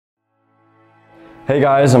Hey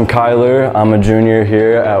guys, I'm Kyler. I'm a junior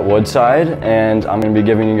here at Woodside, and I'm going to be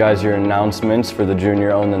giving you guys your announcements for the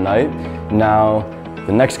Junior Own the Night. Now,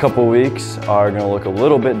 the next couple weeks are going to look a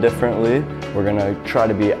little bit differently. We're going to try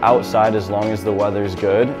to be outside as long as the weather's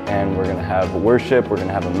good, and we're going to have worship, we're going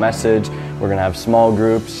to have a message, we're going to have small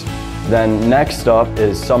groups. Then next up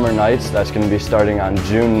is Summer Nights. That's going to be starting on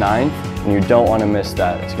June 9th, and you don't want to miss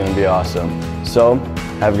that. It's going to be awesome. So,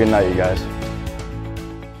 have a good night, you guys.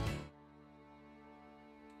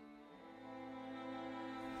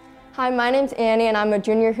 Hi, my name's Annie and I'm a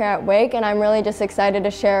junior here at Wake, and I'm really just excited to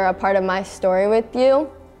share a part of my story with you.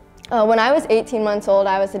 When I was 18 months old,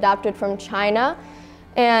 I was adopted from China,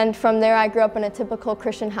 and from there I grew up in a typical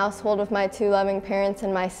Christian household with my two loving parents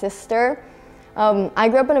and my sister. I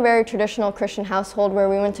grew up in a very traditional Christian household where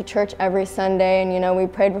we went to church every Sunday and we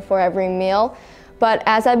prayed before every meal. But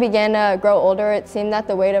as I began to grow older, it seemed that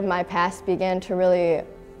the weight of my past began to really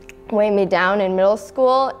weigh me down in middle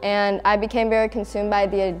school, and I became very consumed by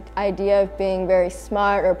the idea of being very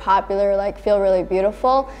smart or popular, like feel really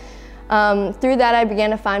beautiful. Through that, I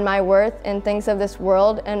began to find my worth in things of this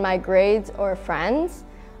world and my grades or friends.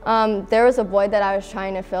 There was a void that I was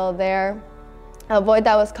trying to fill there, a void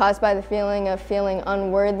that was caused by the feeling of feeling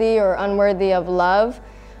unworthy or unworthy of love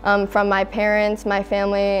from my parents, my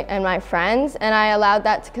family, and my friends, and I allowed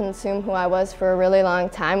that to consume who I was for a really long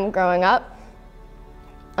time growing up.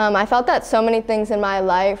 I felt that so many things in my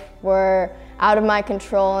life were out of my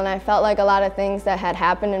control, and I felt like a lot of things that had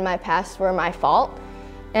happened in my past were my fault.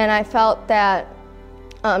 And I felt that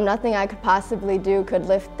nothing I could possibly do could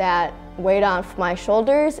lift that weight off my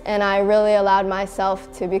shoulders, and I really allowed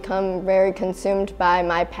myself to become very consumed by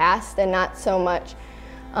my past and not so much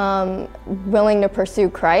willing to pursue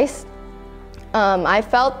Christ. I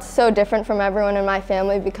felt so different from everyone in my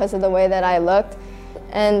family because of the way that I looked.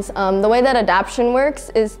 And the way that adoption works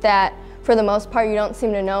is that for the most part you don't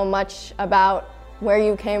seem to know much about where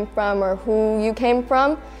you came from or who you came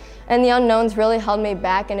from. And the unknowns really held me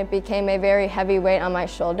back, and it became a very heavy weight on my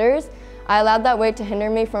shoulders. I allowed that weight to hinder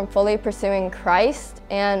me from fully pursuing Christ,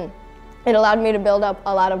 and it allowed me to build up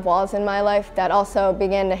a lot of walls in my life that also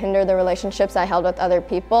began to hinder the relationships I held with other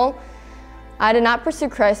people. I did not pursue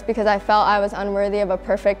Christ because I felt I was unworthy of a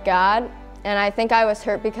perfect God. And I think I was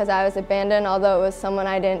hurt because I was abandoned, although it was someone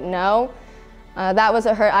I didn't know. That was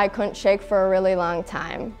a hurt I couldn't shake for a really long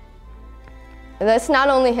time. This not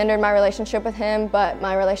only hindered my relationship with him, but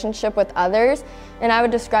my relationship with others. And I would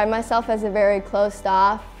describe myself as a very closed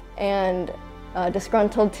off and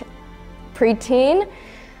disgruntled preteen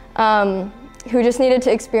who just needed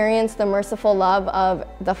to experience the merciful love of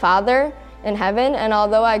the Father in heaven. And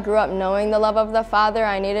although I grew up knowing the love of the Father,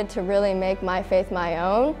 I needed to really make my faith my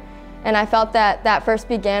own. And I felt that that first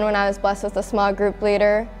began when I was blessed with a small group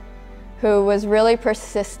leader who was really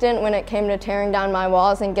persistent when it came to tearing down my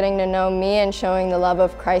walls and getting to know me and showing the love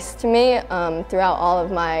of Christ to me throughout all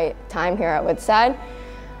of my time here at Woodside.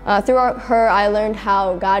 Through her, I learned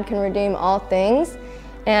how God can redeem all things.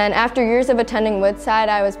 And after years of attending Woodside,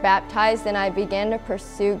 I was baptized and I began to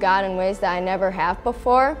pursue God in ways that I never have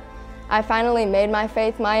before. I finally made my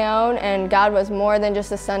faith my own, and God was more than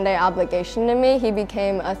just a Sunday obligation to me. He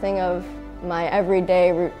became a thing of my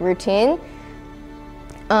everyday routine.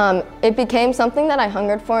 It became something that I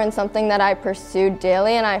hungered for and something that I pursued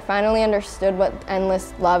daily, and I finally understood what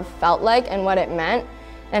endless love felt like and what it meant,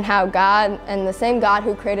 and how God, and the same God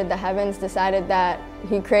who created the heavens, decided that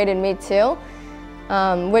He created me too.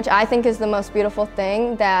 Which I think is the most beautiful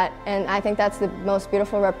thing, and I think that's the most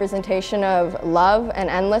beautiful representation of love and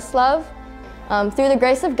endless love. Through the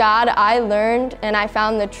grace of God, I learned and I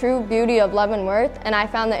found the true beauty of love and worth, and I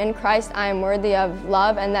found that in Christ I am worthy of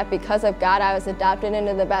love, and that because of God I was adopted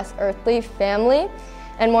into the best earthly family,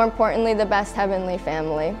 and more importantly, the best heavenly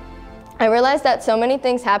family. I realized that so many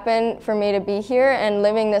things happen for me to be here and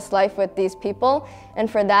living this life with these people, and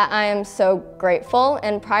for that I am so grateful.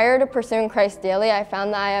 And prior to pursuing Christ daily, I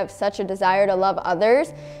found that I have such a desire to love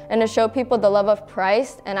others and to show people the love of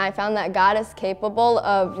Christ, and I found that God is capable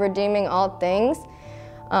of redeeming all things.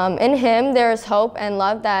 In Him there is hope and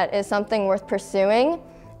love that is something worth pursuing,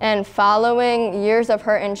 and following years of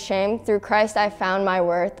hurt and shame, through Christ I found my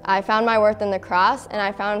worth. I found my worth in the cross, and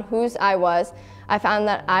I found whose I was. I found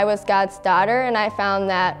that I was God's daughter, and I found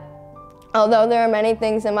that although there are many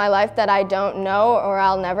things in my life that I don't know or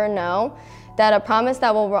I'll never know, that a promise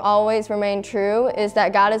that will always remain true is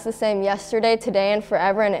that God is the same yesterday, today, and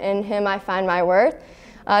forever, and in Him I find my worth.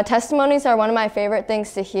 Testimonies are one of my favorite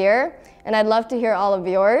things to hear, and I'd love to hear all of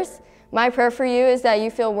yours. My prayer for you is that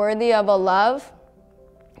you feel worthy of a love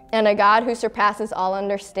and a God who surpasses all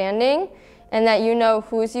understanding, and that you know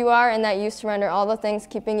whose you are, and that you surrender all the things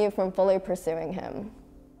keeping you from fully pursuing Him.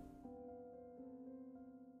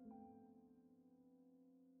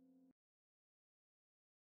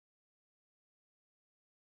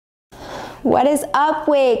 What is up,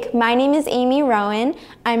 Wake? My name is Amy Rowan.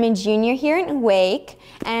 I'm a junior here at Wake,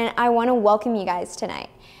 and I want to welcome you guys tonight.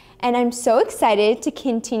 And I'm so excited to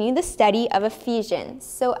continue the study of Ephesians.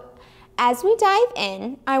 So as we dive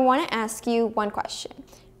in, I want to ask you one question.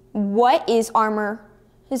 What is armor's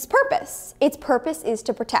purpose? Its purpose is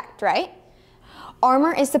to protect, right?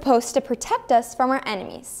 Armor is supposed to protect us from our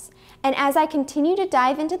enemies. And as I continue to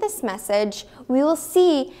dive into this message, we will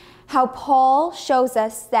see how Paul shows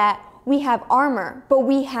us that we have armor, but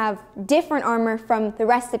we have different armor from the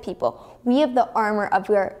rest of the people. We have the armor of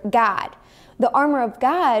God. The armor of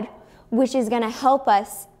God, which is going to help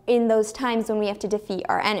us in those times when we have to defeat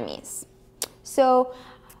our enemies. So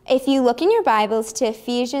if you look in your Bibles to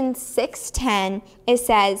Ephesians 6:10, it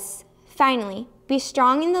says, "Finally, be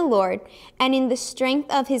strong in the Lord and in the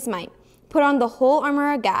strength of His might. Put on the whole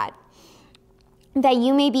armor of God, that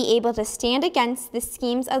you may be able to stand against the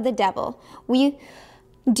schemes of the devil. We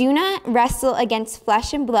do not wrestle against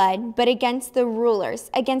flesh and blood, but against the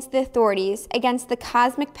rulers, against the authorities, against the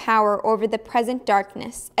cosmic power over the present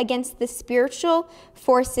darkness, against the spiritual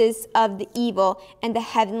forces of the evil in the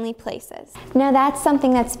heavenly places." Now that's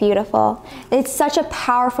something that's beautiful. It's such a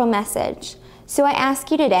powerful message. So I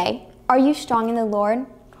ask you today, are you strong in the Lord?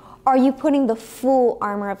 Are you putting the full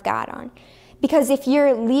armor of God on? Because if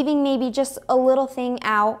you're leaving maybe just a little thing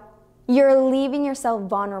out, you're leaving yourself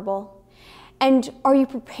vulnerable. And are you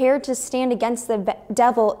prepared to stand against the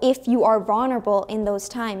devil if you are vulnerable in those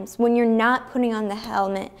times? When you're not putting on the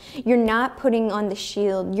helmet, you're not putting on the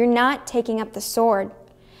shield, you're not taking up the sword.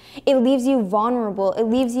 It leaves you vulnerable. It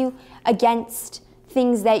leaves you against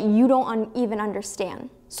things that you don't even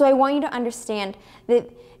understand. So I want you to understand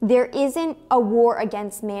that there isn't a war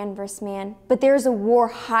against man versus man, but there's a war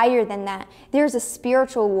higher than that. There's a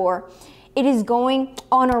spiritual war. It is going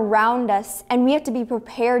on around us, and we have to be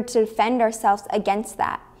prepared to defend ourselves against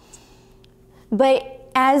that. But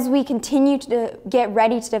as we continue to get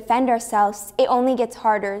ready to defend ourselves, it only gets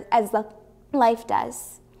harder as life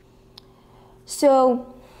does. So,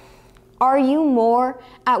 are you more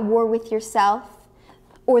at war with yourself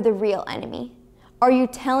or the real enemy? Are you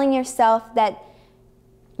telling yourself that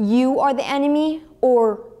you are the enemy,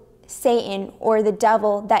 or Satan or the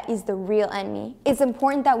devil that is the real enemy? It's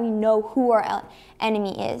important that we know who our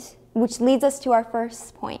enemy is, which leads us to our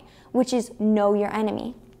first point, which is know your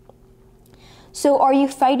enemy. So are you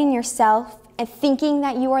fighting yourself and thinking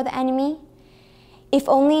that you are the enemy? If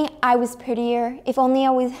only I was prettier, if only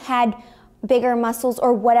I had bigger muscles,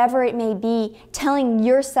 or whatever it may be, telling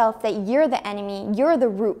yourself that you're the enemy, you're the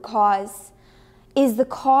root cause. Is the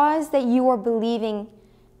cause that you are believing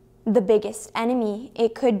the biggest enemy?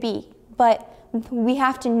 It could be, but we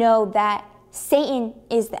have to know that Satan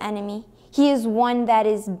is the enemy. He is one that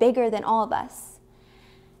is bigger than all of us.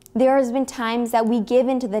 There has been times that we give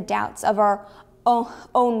into the doubts of our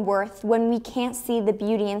own worth when we can't see the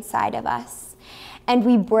beauty inside of us, and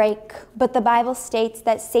we break. But the Bible states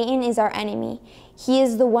that Satan is our enemy. He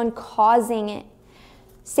is the one causing it.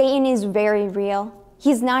 Satan is very real.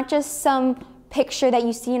 He's not just some picture that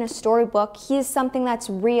you see in a storybook. He is something that's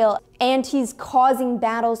real, and he's causing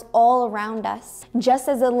battles all around us. Just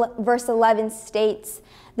as verse 11 states,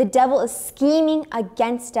 the devil is scheming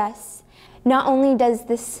against us. Not only does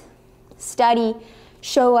this study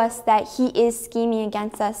show us that he is scheming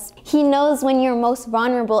against us, he knows when you're most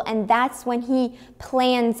vulnerable, and that's when he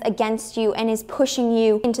plans against you and is pushing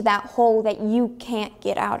you into that hole that you can't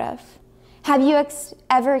get out of. Have you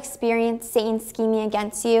ever experienced Satan scheming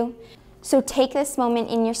against you? So take this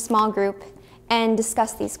moment in your small group and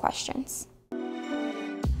discuss these questions.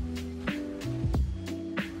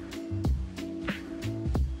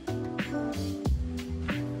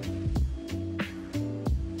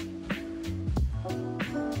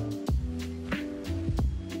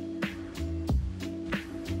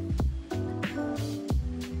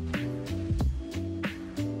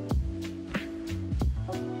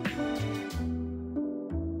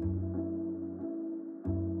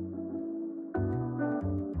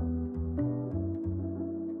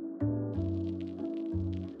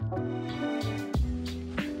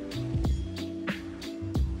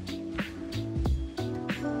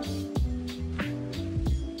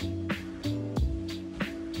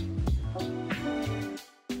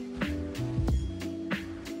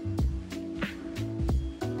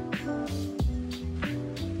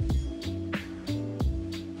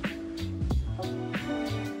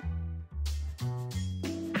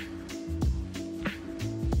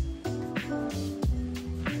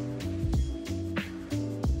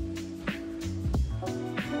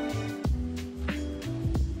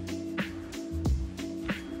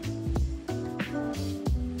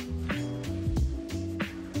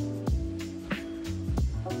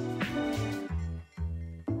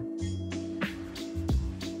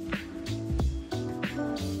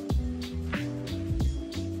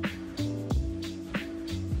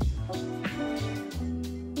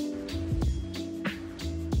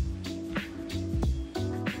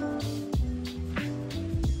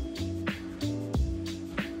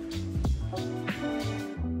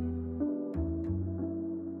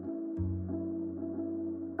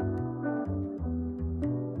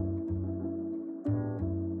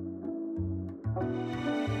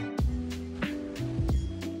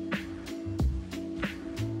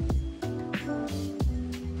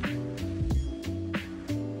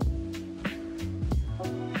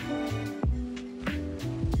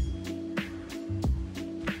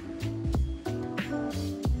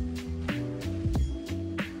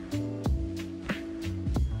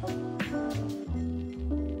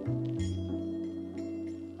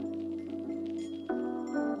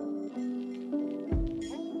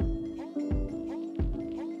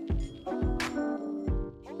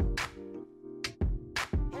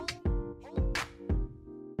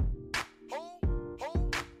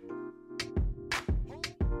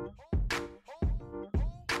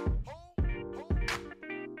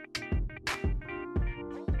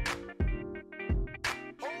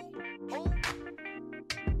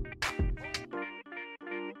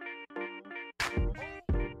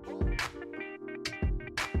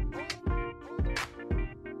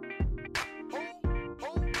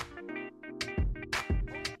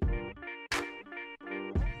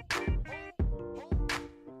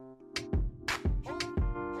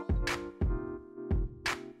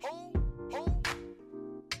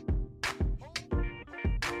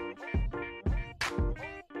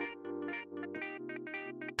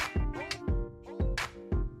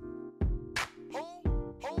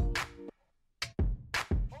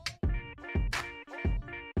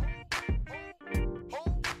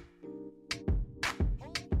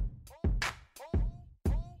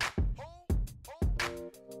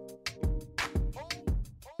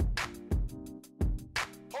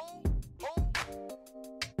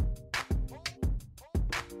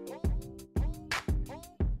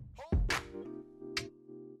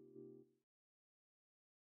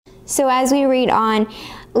 So as we read on,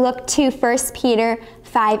 look to 1 Peter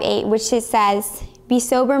 5:8, which it says, "Be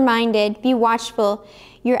sober-minded, be watchful.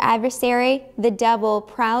 Your adversary, the devil,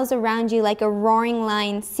 prowls around you like a roaring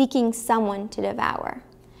lion seeking someone to devour."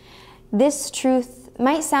 This truth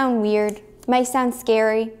might sound weird, might sound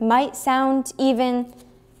scary, might sound even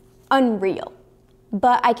unreal,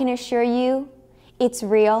 but I can assure you it's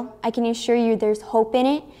real. I can assure you there's hope in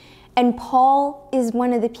it. And Paul is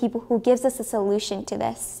one of the people who gives us a solution to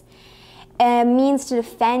this. It means to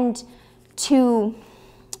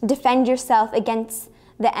defend yourself against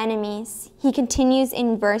the enemies. He continues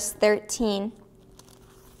in verse 13.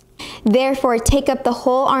 "Therefore, take up the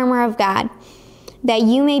whole armor of God, that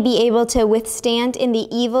you may be able to withstand in the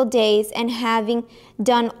evil days, and having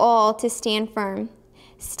done all, to stand firm.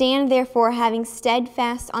 Stand therefore, having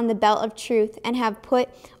steadfast on the belt of truth, and have put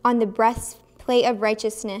on the breastplate of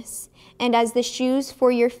righteousness, and as the shoes for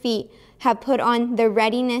your feet, have put on the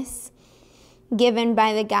readiness given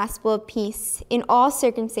by the gospel of peace. In all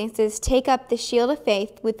circumstances, take up the shield of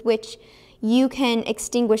faith, with which you can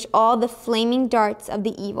extinguish all the flaming darts of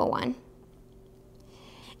the evil one.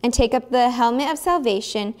 And take up the helmet of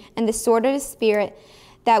salvation and the sword of the Spirit,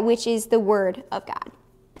 that which is the word of God."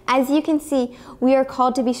 As you can see, we are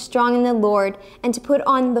called to be strong in the Lord and to put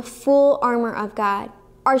on the full armor of God.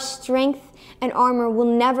 Our strength and armor will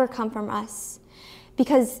never come from us,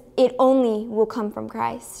 because it only will come from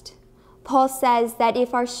Christ. Paul says that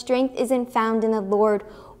if our strength isn't found in the Lord,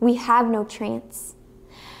 we have no chance.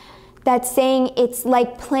 That's saying it's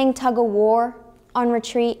like playing tug of war on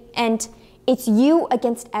retreat, and it's you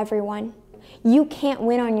against everyone. You can't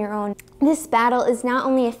win on your own. This battle is not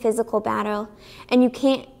only a physical battle, and you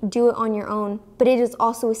can't do it on your own, but it is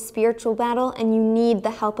also a spiritual battle, and you need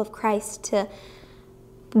the help of Christ to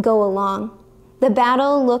go along. The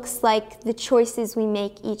battle looks like the choices we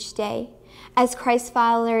make each day. As Christ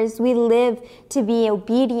followers, we live to be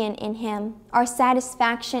obedient in Him. Our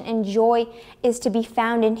satisfaction and joy is to be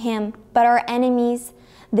found in Him, but our enemies,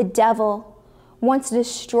 the devil, wants to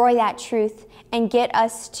destroy that truth and get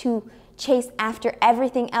us to chase after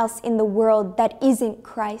everything else in the world that isn't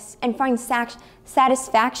Christ and find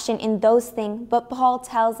satisfaction in those things. But Paul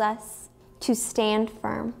tells us to stand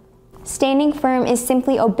firm. Standing firm is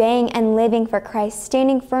simply obeying and living for Christ.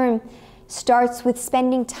 Standing firm starts with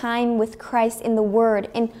spending time with Christ in the Word,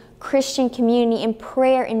 in Christian community, in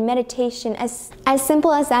prayer, in meditation. As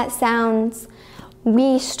simple as that sounds,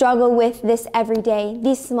 we struggle with this every day.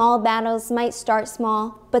 These small battles might start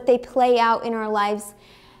small, but they play out in our lives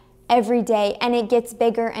every day, and it gets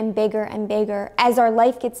bigger and bigger and bigger. As our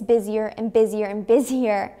life gets busier and busier and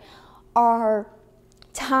busier, our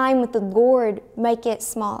time with the Lord might get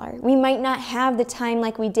smaller. We might not have the time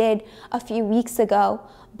like we did a few weeks ago,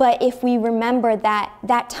 but if we remember that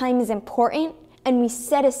that time is important and we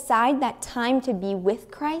set aside that time to be with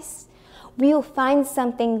Christ, we will find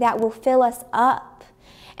something that will fill us up,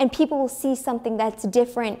 and people will see something that's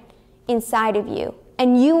different inside of you,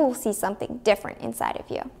 and you will see something different inside of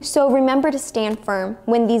you. So remember to stand firm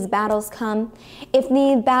when these battles come. If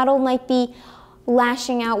the battle might be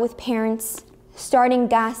lashing out with parents, starting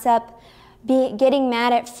gossip, getting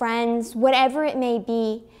mad at friends, whatever it may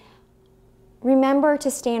be, remember to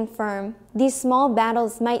stand firm. These small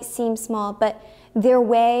battles might seem small, but they're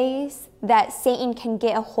ways that Satan can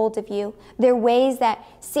get a hold of you. They're ways that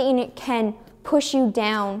Satan can push you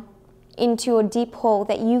down into a deep hole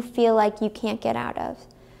that you feel like you can't get out of.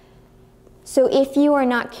 So if you are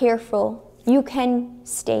not careful, you can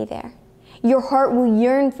stay there. Your heart will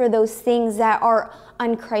yearn for those things that are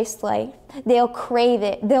un-Christ-like. They'll crave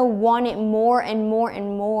it. They'll want it more and more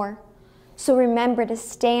and more. So remember to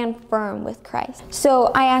stand firm with Christ. So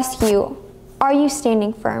I ask you, are you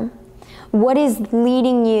standing firm? What is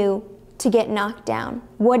leading you to get knocked down?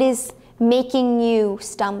 What is making you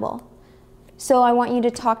stumble? So I want you to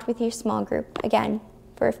talk with your small group again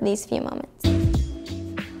for these few moments.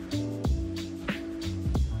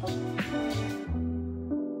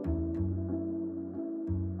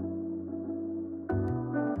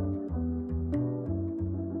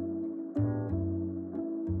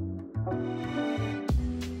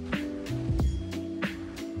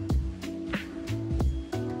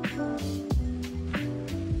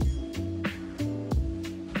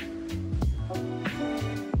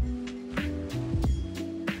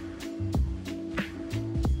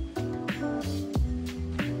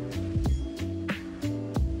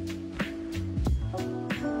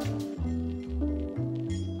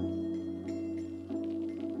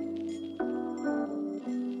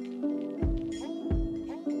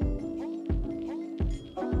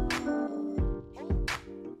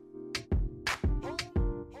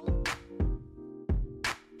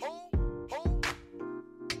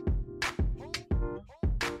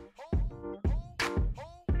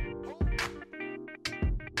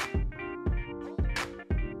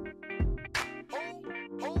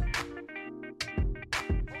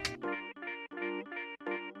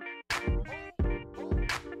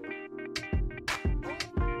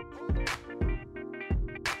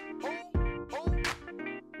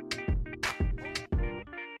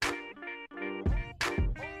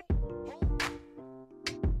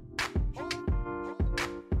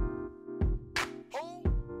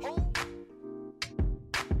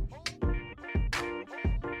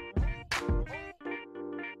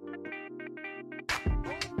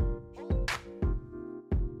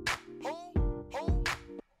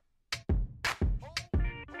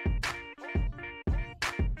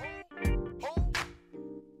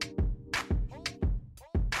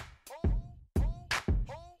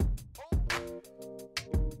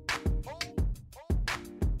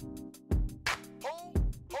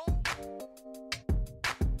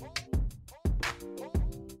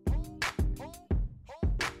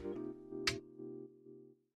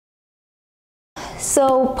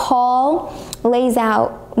 So Paul lays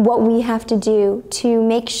out what we have to do to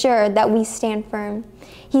make sure that we stand firm.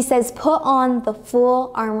 He says, put on the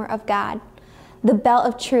full armor of God, the belt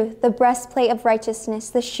of truth, the breastplate of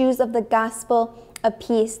righteousness, the shoes of the gospel of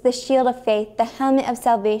peace, the shield of faith, the helmet of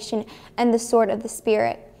salvation, and the sword of the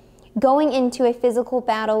Spirit. Going into a physical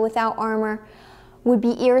battle without armor would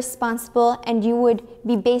be irresponsible, and you would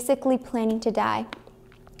be basically planning to die.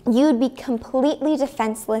 You would be completely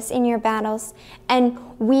defenseless in your battles, and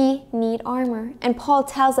we need armor. And Paul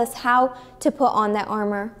tells us how to put on that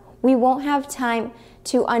armor. We won't have time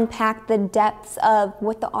to unpack the depths of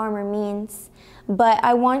what the armor means, but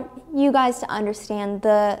I want you guys to understand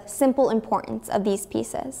the simple importance of these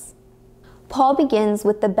pieces. Paul begins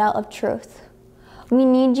with the belt of truth. We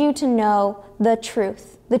need you to know the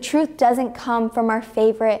truth. The truth doesn't come from our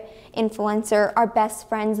favorite influencer, our best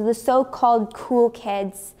friends, the so-called cool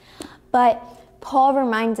kids. But Paul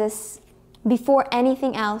reminds us, before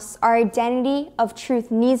anything else, our identity of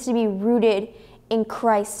truth needs to be rooted in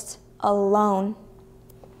Christ alone.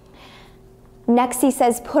 Next, he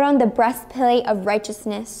says, put on the breastplate of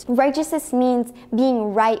righteousness. Righteousness means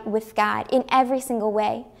being right with God in every single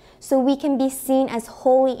way, so we can be seen as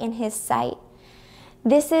holy in his sight.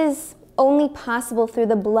 This is only possible through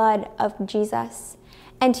the blood of Jesus,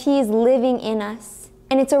 and he is living in us.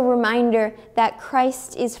 And it's a reminder that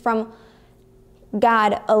Christ is from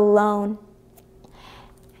God alone.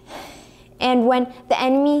 And when the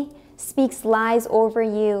enemy speaks lies over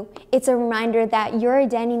you, it's a reminder that your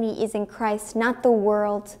identity is in Christ, not the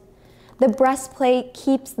world. The breastplate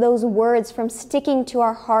keeps those words from sticking to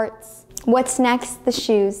our hearts. What's next? The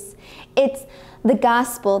shoes. It's the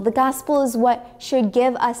gospel. The gospel is what should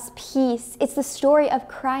give us peace. It's the story of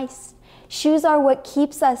Christ. Shoes are what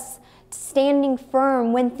keeps us standing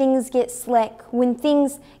firm when things get slick, when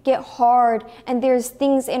things get hard, and there's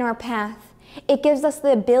things in our path. It gives us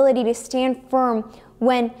the ability to stand firm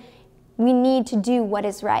when we need to do what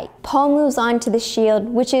is right. Paul moves on to the shield,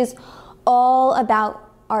 which is all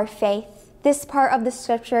about our faith. This part of the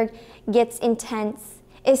scripture gets intense.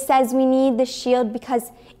 It says we need the shield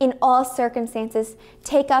because in all circumstances,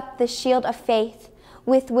 take up the shield of faith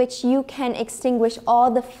with which you can extinguish all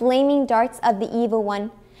the flaming darts of the evil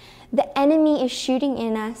one. The enemy is shooting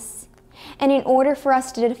in us, and in order for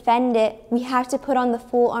us to defend it, we have to put on the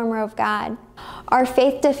full armor of God. Our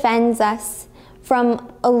faith defends us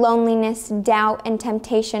from a loneliness, doubt, and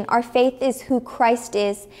temptation. Our faith is who Christ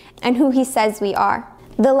is and who he says we are.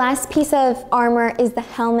 The last piece of armor is the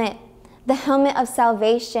helmet of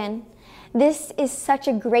salvation. This is such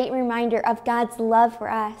a great reminder of God's love for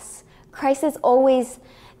us. Christ is always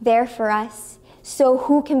there for us, so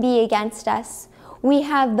who can be against us? We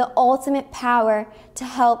have the ultimate power to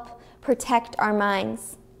help protect our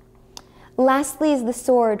minds. Lastly is the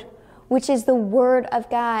sword, which is the word of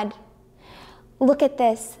God. Look at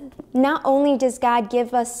this. Not only does God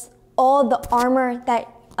give us all the armor that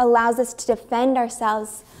allows us to defend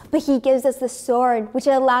ourselves, but he gives us the sword, which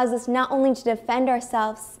allows us not only to defend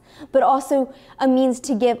ourselves, but also a means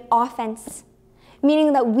to give offense,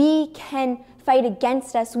 meaning that we can fight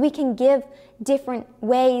against us. We can give different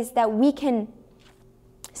ways that we can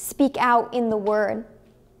speak out in the word.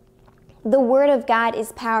 The word of God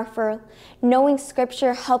is powerful. Knowing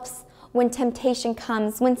scripture helps when temptation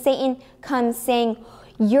comes, when Satan comes saying,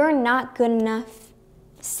 you're not good enough,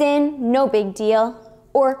 sin, no big deal,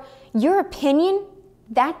 or your opinion,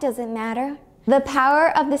 that doesn't matter. The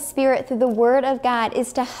power of the Spirit through the Word of God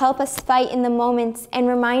is to help us fight in the moments and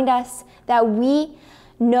remind us that we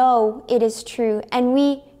know it is true and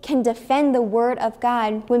we can defend the Word of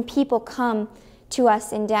God when people come to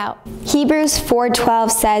us in doubt. Hebrews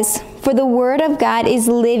 4:12 says, for the Word of God is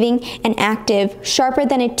living and active, sharper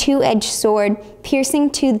than a two-edged sword,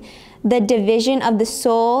 piercing to the division of the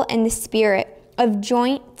soul and the spirit, of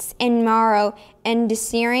joints and marrow, and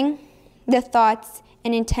discerning the thoughts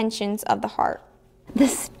and intentions of the heart. The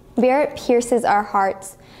Spirit pierces our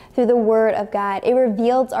hearts through the Word of God. It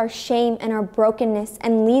reveals our shame and our brokenness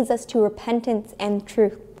and leads us to repentance and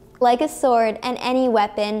truth. Like a sword and any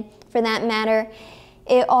weapon, for that matter,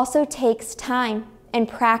 it also takes time and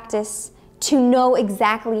practice to know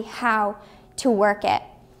exactly how to work it.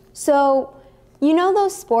 So, you know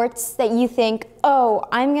those sports that you think, oh,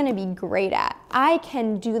 I'm gonna be great at. I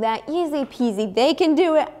can do that easy peasy. They can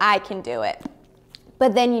do it, I can do it.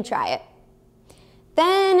 But then you try it.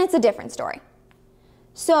 Then it's a different story.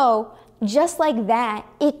 So, just like that,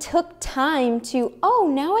 it took time to, oh,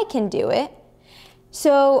 now I can do it.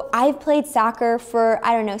 So I've played soccer for,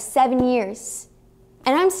 7 years.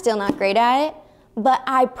 And I'm still not great at it, but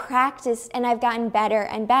I practiced and I've gotten better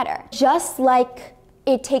and better. Just like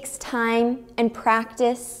it takes time and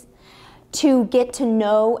practice to get to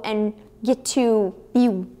know and get to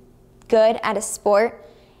be good at a sport.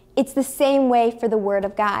 It's the same way for the Word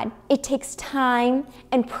of God. It takes time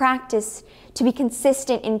and practice to be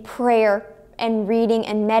consistent in prayer and reading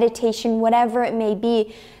and meditation, whatever it may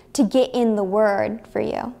be, to get in the Word for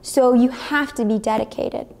you. So you have to be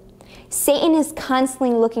dedicated. Satan is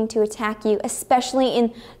constantly looking to attack you, especially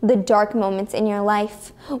in the dark moments in your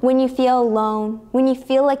life, when you feel alone, when you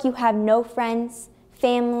feel like you have no friends,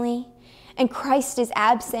 family, and Christ is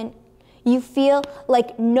absent. You feel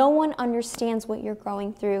like no one understands what you're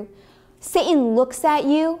going through. Satan looks at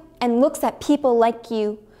you and looks at people like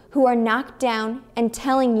you who are knocked down and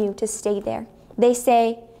telling you to stay there. They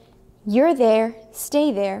say, "You're there,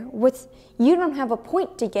 stay there. You don't have a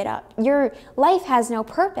point to get up. Your life has no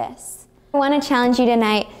purpose." I want to challenge you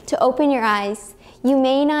tonight to open your eyes. You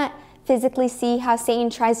may not physically see how Satan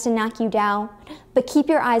tries to knock you down, but keep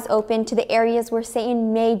your eyes open to the areas where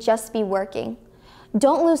Satan may just be working.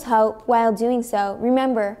 Don't lose hope while doing so.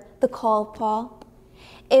 Remember the call of Paul.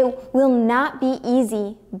 It will not be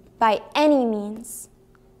easy by any means,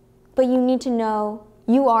 but you need to know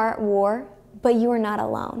you are at war, but you are not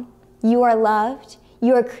alone. You are loved.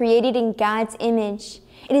 You are created in God's image.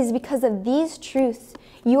 It is because of these truths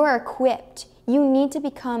you are equipped. You need to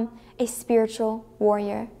become a spiritual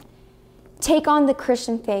warrior. Take on the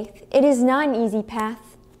Christian faith. It is not an easy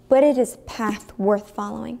path, but it is a path worth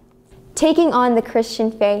following. Taking on the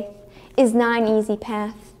Christian faith is not an easy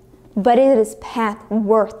path, but it is a path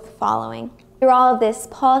worth following. Through all of this,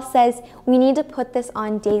 Paul says we need to put this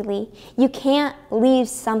on daily. You can't leave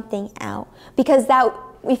something out, because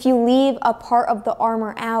if you leave a part of the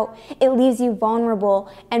armor out, it leaves you vulnerable,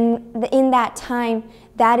 and in that time,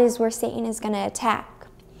 that is where Satan is going to attack.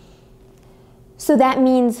 So that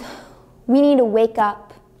means we need to wake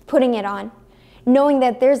up, putting it on, knowing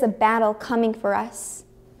that there's a battle coming for us.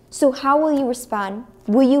 So how will you respond?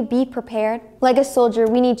 Will you be prepared? Like a soldier,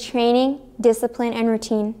 we need training, discipline, and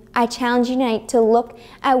routine. I challenge you tonight to look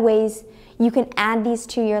at ways you can add these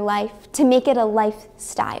to your life to make it a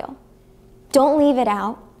lifestyle. Don't leave it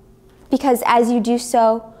out, because as you do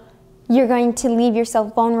so, you're going to leave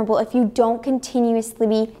yourself vulnerable if you don't continuously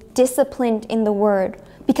be disciplined in the Word.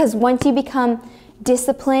 Because once you become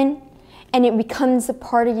disciplined and it becomes a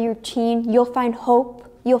part of your routine, you'll find hope,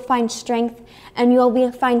 you'll find strength, and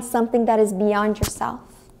you'll find something that is beyond yourself.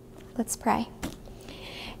 Let's pray.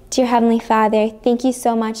 Dear Heavenly Father, thank you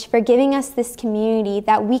so much for giving us this community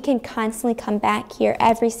that we can constantly come back here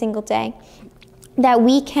every single day, that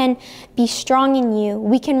we can be strong in you.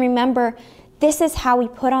 We can remember this is how we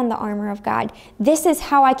put on the armor of God. This is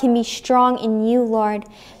how I can be strong in you, Lord.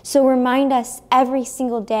 So remind us every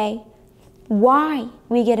single day why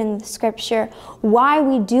we get in the scripture, why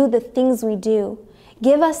we do the things we do.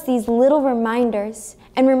 Give us these little reminders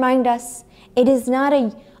and remind us it is not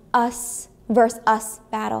a us versus us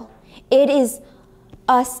battle. It is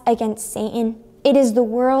us against Satan. It is the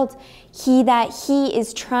world that he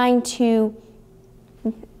is trying to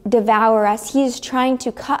devour us. He is trying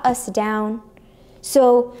to cut us down.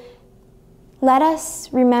 So let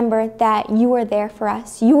us remember that you are there for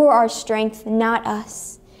us. You are our strength, not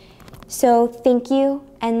us. So thank you,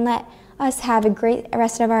 and let us have a great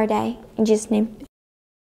rest of our day. In Jesus' name.